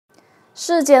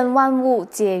世间万物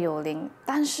皆有灵，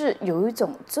但是有一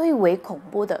种最为恐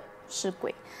怖的是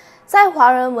鬼。在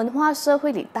华人文化社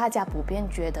会里，大家普遍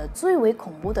觉得最为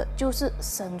恐怖的就是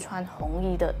身穿红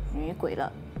衣的女鬼了。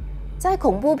在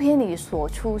恐怖片里所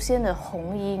出现的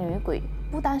红衣女鬼，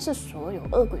不单是所有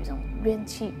恶鬼中怨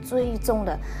气最重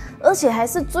的，而且还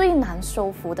是最难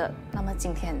收服的。那么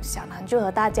今天小楠就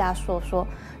和大家说说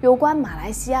有关马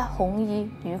来西亚红衣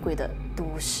女鬼的都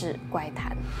市怪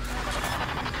谈。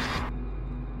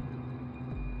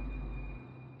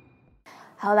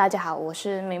Hello， 大家好，我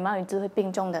是美貌与智慧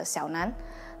并重的小楠。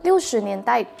60年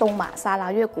代，东马沙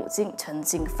拉越古晋曾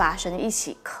经发生一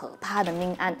起可怕的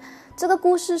命案。这个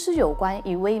故事是有关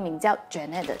一位名叫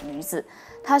Janet 的女子，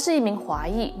她是一名华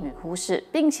裔女护士，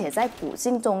并且在古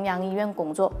晋中央医院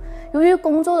工作。由于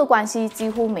工作的关系，几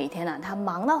乎每天她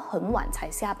忙到很晚才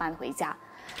下班回家。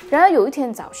然而有一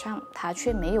天早上，她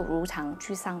却没有如常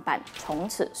去上班，从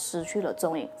此失去了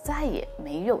踪影，再也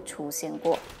没有出现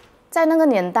过。在那个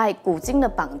年代，古晋的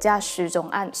绑架失踪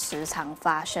案时常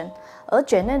发生，而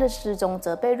Janet 的失踪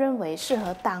则被认为是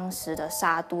和当时的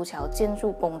沙都桥建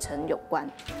筑工程有关。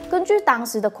根据当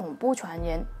时的恐怖传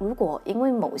言，如果因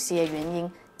为某些原因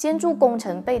建筑工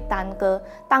程被耽搁，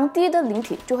当地的灵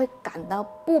体就会感到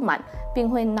不满，并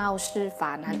会闹事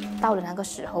发难。到了那个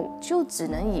时候，就只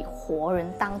能以活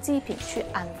人当祭品去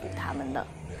安抚他们了。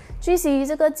据悉，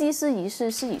这个祭祀仪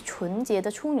式是以纯洁的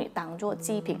处女当作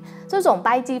祭品。这种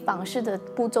拜祭方式的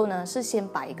步骤呢，是先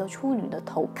把一个处女的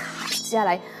头砍下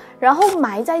来，然后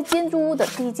埋在建筑物的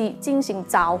地基进行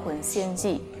招魂献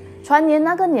祭。传言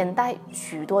那个年代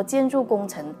许多建筑工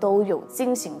程都有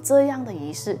进行这样的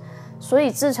仪式，所以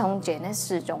自从 Janet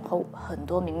失踪后，很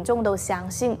多民众都相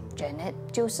信 Janet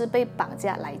就是被绑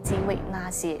架来祭畏那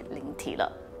些灵体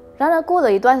了。然而过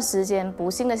了一段时间，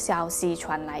不幸的消息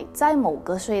传来，在某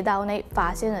个隧道内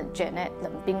发现了 Janet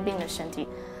冷冰冰的身体，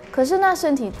可是那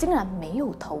身体竟然没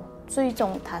有头。最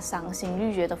终她伤心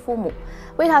欲绝的父母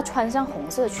为她穿上红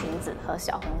色裙子和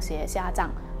小红鞋下葬，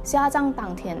下葬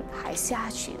当天还下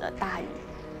起了大雨。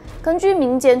根据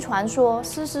民间传说，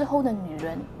逝世后的女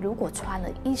人如果穿了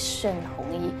一身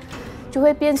红衣，就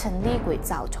会变成厉鬼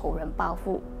找仇人报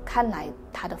复。看来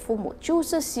他的父母就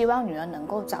是希望女儿能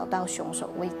够找到凶手，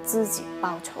为自己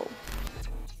报仇。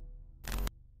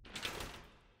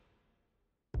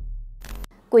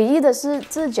诡异的是，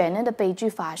自 Janet 的悲剧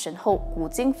发生后，古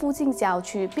晋附近郊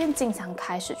区便经常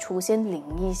开始出现灵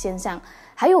异现象。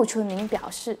还有村民表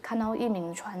示，看到一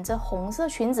名穿着红色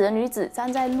裙子的女子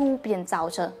站在路边招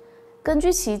车。根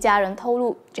据其家人透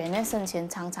露， Janet 生前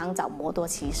常常找摩托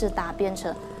骑士搭便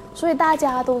车，所以大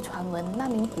家都传闻那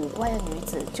名古怪的女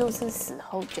子就是死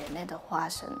后 Janet 的化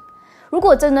身。如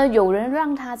果真的有人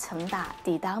让她乘搭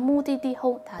抵达目的地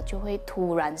后，她就会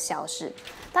突然消失。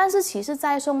但是其实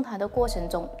在送她的过程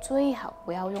中，最好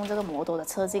不要用这个摩托的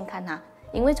侧镜看她，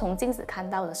因为从镜子看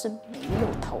到的是没有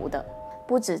头的。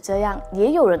不止这样，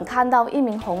也有人看到一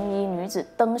名红衣女子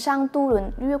登上渡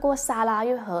轮，越过沙拉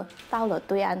越河，到了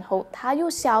对岸后，她又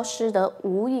消失得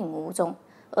无影无踪，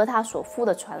而她所付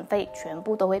的船费全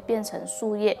部都会变成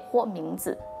树叶或冥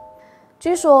纸。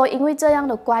据说因为这样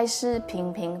的怪事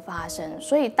频频发生，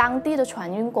所以当地的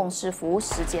船运公司服务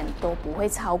时间都不会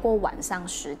超过晚上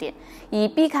10点，以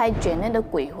避开 Janet 的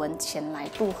鬼魂前来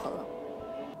渡河。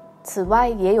此外，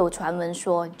也有传闻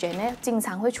说 Janet 经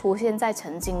常会出现在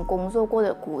曾经工作过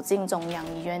的古晋中央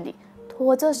医院里，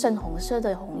拖着深红色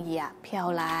的红衣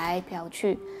飘来飘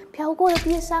去，飘过的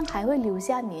地上还会留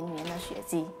下黏黏的血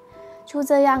迹。就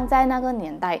这样，在那个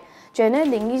年代，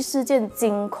 Janet 灵异事件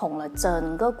惊恐了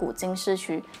整个古晋市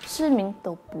区，市民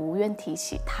都不愿提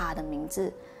起她的名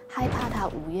字，害怕她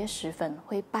午夜时分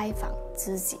会拜访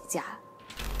自己家。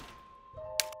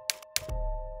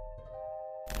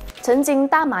曾经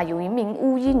大马有一名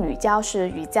巫裔女教师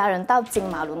与家人到金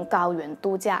马伦高原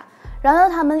度假，然而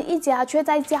他们一家却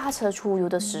在驾车出游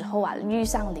的时候遇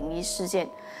上灵异事件。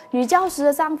女教师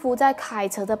的丈夫在开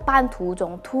车的半途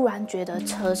中突然觉得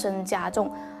车身加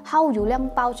重，耗油量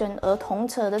暴增，而同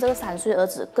车的这个3岁儿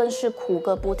子更是哭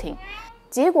个不停。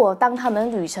结果当他们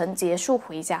旅程结束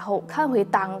回家后，看回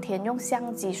当天用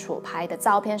相机所拍的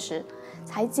照片时，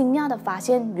才惊讶地发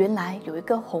现，原来有一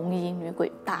个红衣女鬼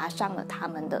搭上了他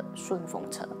们的顺风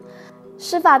车。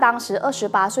事发当时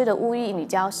，28岁的巫裔女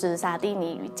教师沙蒂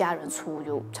尼与家人出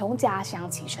游，从家乡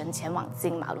启程前往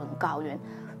金马伦高原。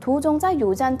途中在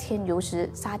油站添油时，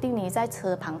沙蒂尼在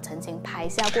车旁曾经拍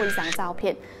下过一张照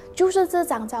片，就是这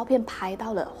张照片拍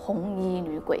到了红衣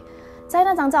女鬼。在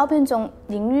那张照片中，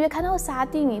隐约看到沙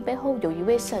蒂尼背后有一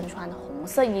位身穿红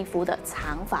色衣服的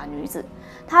长发女子，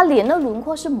她脸的轮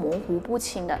廓是模糊不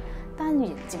清的，但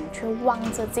眼睛却望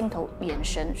着镜头，眼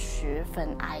神十分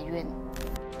哀怨。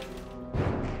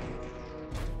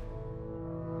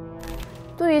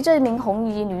对于这名红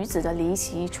衣女子的离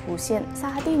奇出现，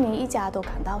沙蒂尼一家都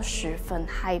感到十分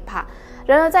害怕。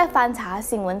然而，在翻查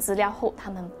新闻资料后，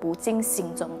他们不禁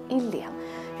心中一凉。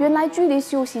原来，距离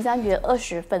休息站约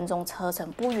20分钟车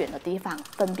程不远的地方，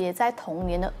分别在同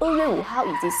年的2月5号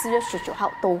以及4月19号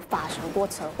都发生过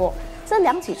车祸。这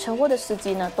2起车祸的司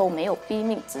机呢都没有毙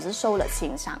命，只是受了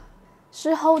轻伤。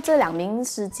事后，这2名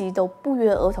司机都不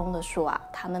约而同地说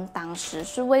他们当时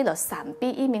是为了闪避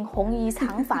一名红衣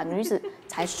长发女子，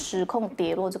才失控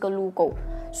跌落这个路沟。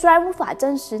虽然无法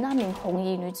证实那名红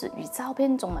衣女子与照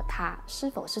片中的她是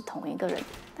否是同一个人，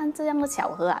但这样的巧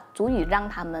合足以让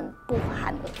他们不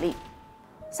寒而栗。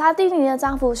沙蒂尼的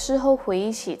丈夫事后回忆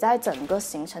起，在整个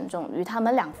行程中与他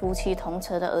们2夫妻同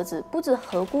车的儿子不知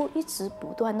何故一直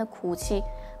不断的哭泣，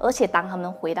而且当他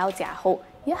们回到家后，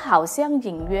也好像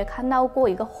隐约看到过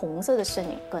一个红色的身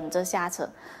影跟着下车。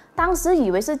当时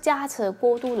以为是驾车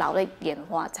过度劳累眼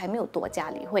花，才没有多加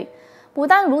理会。不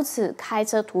但如此，开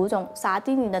车途中，沙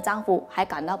蒂尼的丈夫还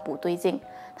感到不对劲。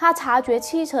他察觉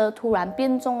汽车突然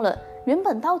变重了，原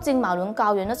本到金马伦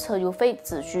高原的车油费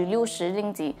只需60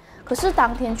令吉，可是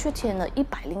当天却添了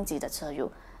100令吉的车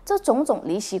油。这种种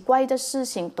离奇怪异的事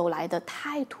情都来得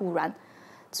太突然。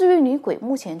至于女鬼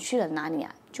目前去了哪里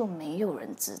就没有人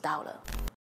知道了。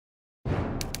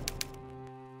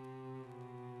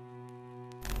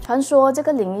传说这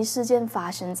个灵异事件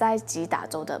发生在吉打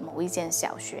州的某一间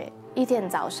小学。一天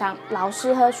早上，老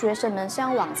师和学生们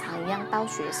像往常一样到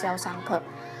学校上课。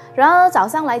然而早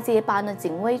上来接班的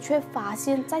警卫却发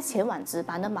现，在前晚值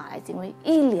班的马来警卫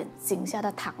一脸惊吓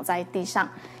地躺在地上，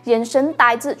眼神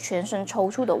呆滞，全身抽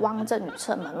搐地望着女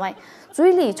厕门外，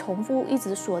嘴里重复一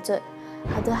直说着“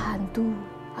阿德罕杜，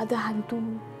阿德罕杜”。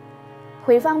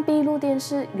回放闭路电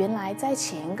视，原来在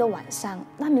前一个晚上，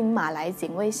那名马来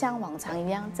警卫像往常一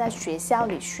样在学校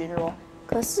里巡逻。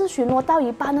可是巡逻到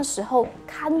一半的时候，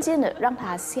看见了让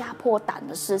他吓破胆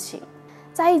的事情。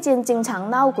在一间经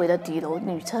常闹鬼的底楼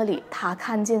女厕里，他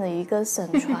看见了一个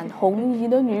身穿红衣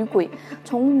的女鬼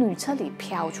从女厕里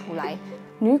飘出来。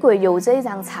女鬼有着一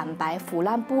张惨白、腐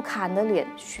烂不堪的脸，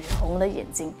血红的眼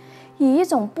睛，以一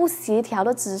种不协调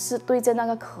的姿势对着那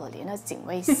个可怜的警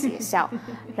卫邪笑，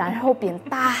然后边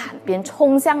大喊边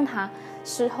冲向他。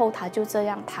事后他就这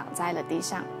样躺在了地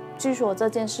上。据说这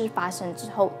件事发生之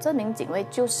后，这名警卫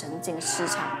就神经失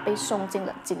常，被送进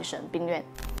了精神病院。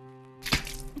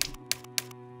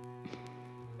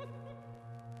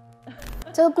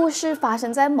这个故事发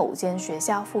生在某间学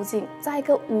校附近，在一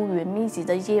个乌云密集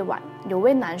的夜晚，有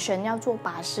位男生要坐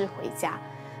巴士回家。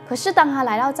可是当他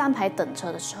来到站牌等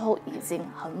车的时候，已经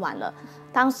很晚了。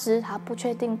当时他不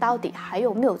确定到底还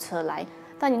有没有车来，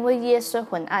但因为夜色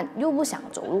昏暗，又不想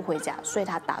走路回家，所以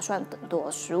他打算等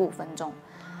多15分钟。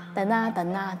等啊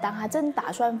等啊，当他正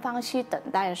打算放弃等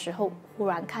待的时候，忽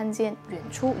然看见远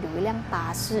处有一辆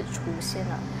巴士出现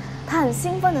了。他很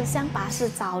兴奋地向巴士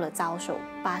招了招手，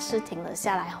巴士停了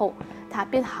下来后，他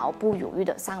便毫不犹豫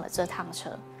地上了这趟车。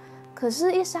可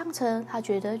是，一上车，他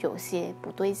觉得有些不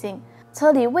对劲，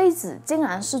车里位置竟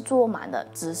然是坐满了，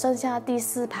只剩下第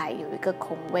4排有一个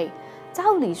空位。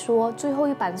照理说，最后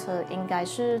一班车应该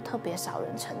是特别少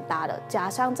人乘搭的，加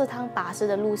上这趟巴士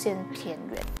的路线偏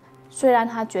远。虽然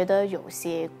他觉得有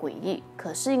些诡异，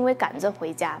可是因为赶着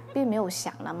回家，并没有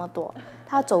想那么多。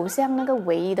他走向那个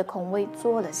唯一的空位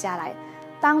坐了下来。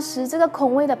当时这个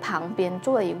空位的旁边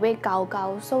坐了一位高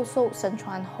高瘦瘦、身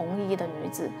穿红衣的女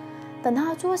子。等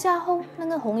他坐下后，那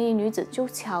个红衣女子就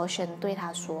悄声对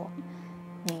他说：“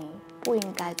你不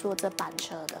应该坐这班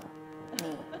车的，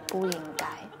你不应该。”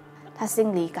他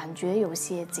心里感觉有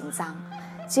些紧张。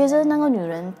接着那个女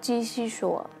人继续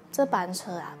说：“这班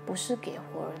车不是给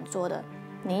活人坐的，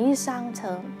你一上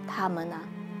车，他们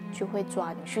就会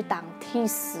抓你去当替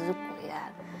死鬼啊！”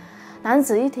男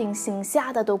子一听，心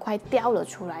吓得都快掉了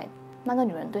出来。那个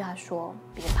女人对他说：“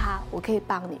别怕，我可以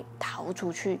帮你逃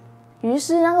出去。”于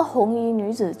是那个红衣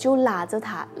女子就拉着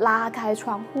他拉开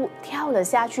窗户跳了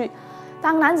下去。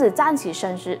当男子站起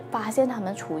身时，发现他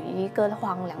们处于一个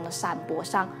荒凉的山坡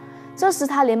上。这时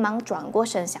他连忙转过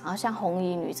身，想要向红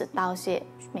衣女子道谢，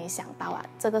没想到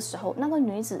这个时候那个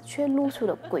女子却露出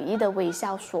了诡异的微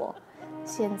笑，说：“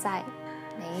现在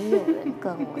没有人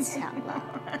跟我抢了。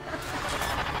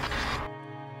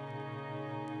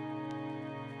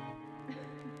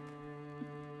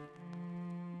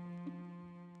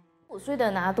”5岁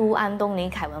的拿督安东尼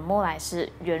·凯文·莫莱斯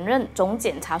原任总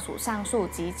检察署上诉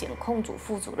及检控组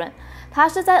副主任。他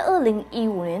是在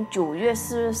2015年9月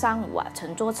4日上午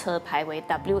乘坐车牌为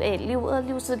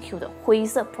WA6264Q 的灰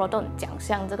色 Proton 奖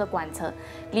项这个官车，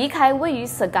离开位于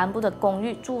斯干布的公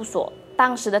寓住所。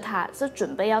当时的他是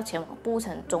准备要前往布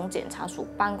城总检察署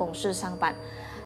办公室上班。